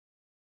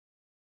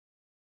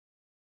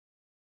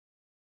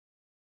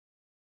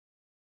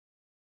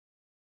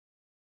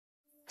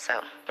So,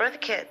 where are the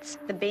kids?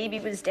 The baby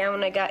was down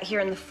when I got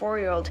here, and the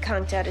 4-year-old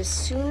conked out as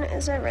soon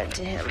as I read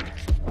to him.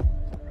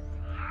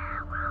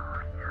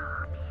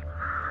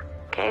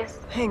 Case?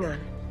 Hang on.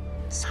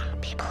 Some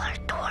people are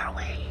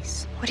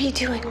doorways. What are you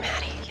doing,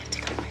 Maddie? You have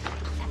to go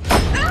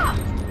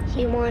right.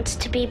 He wants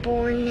to be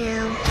born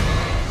now.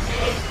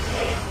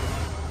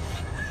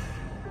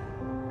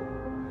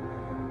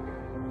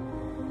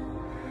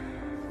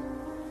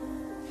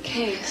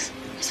 Case,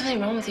 there's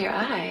something wrong with your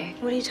eye.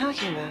 What are you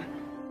talking about?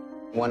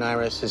 One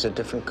iris is a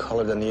different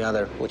color than the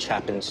other, which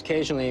happens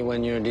occasionally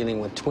when you're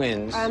dealing with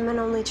twins. I'm an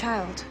only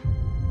child.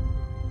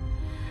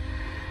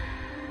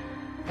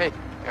 Hey,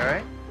 all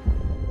right?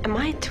 Am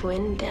I a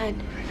twin, Dad?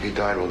 He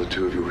died while the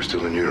two of you were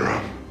still in utero.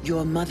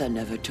 Your mother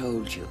never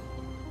told you,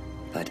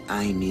 but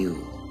I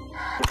knew.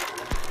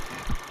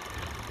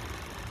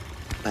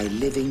 By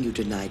living, you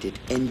denied it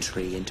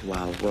entry into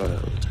our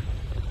world.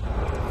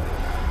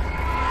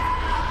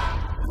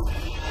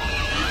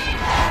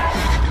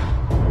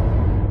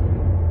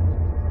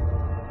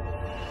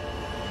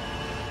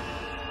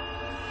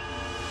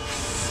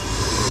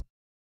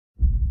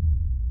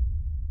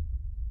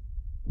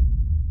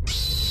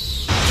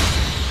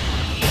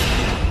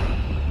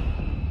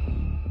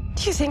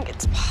 Do you think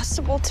it's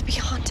possible to be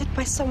haunted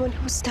by someone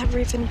who was never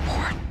even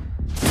born?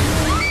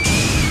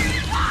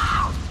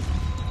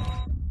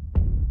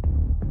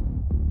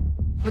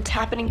 What's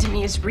happening to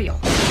me is real.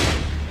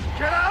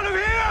 Get out of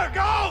here!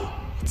 Go!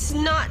 It's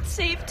not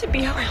safe to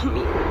be around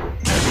me.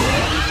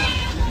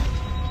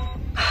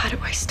 How do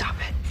I stop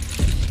it?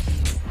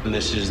 And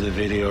this is the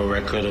video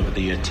record of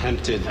the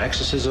attempted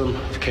exorcism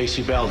of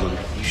Casey Belden.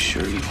 You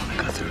sure you want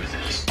to go through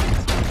this?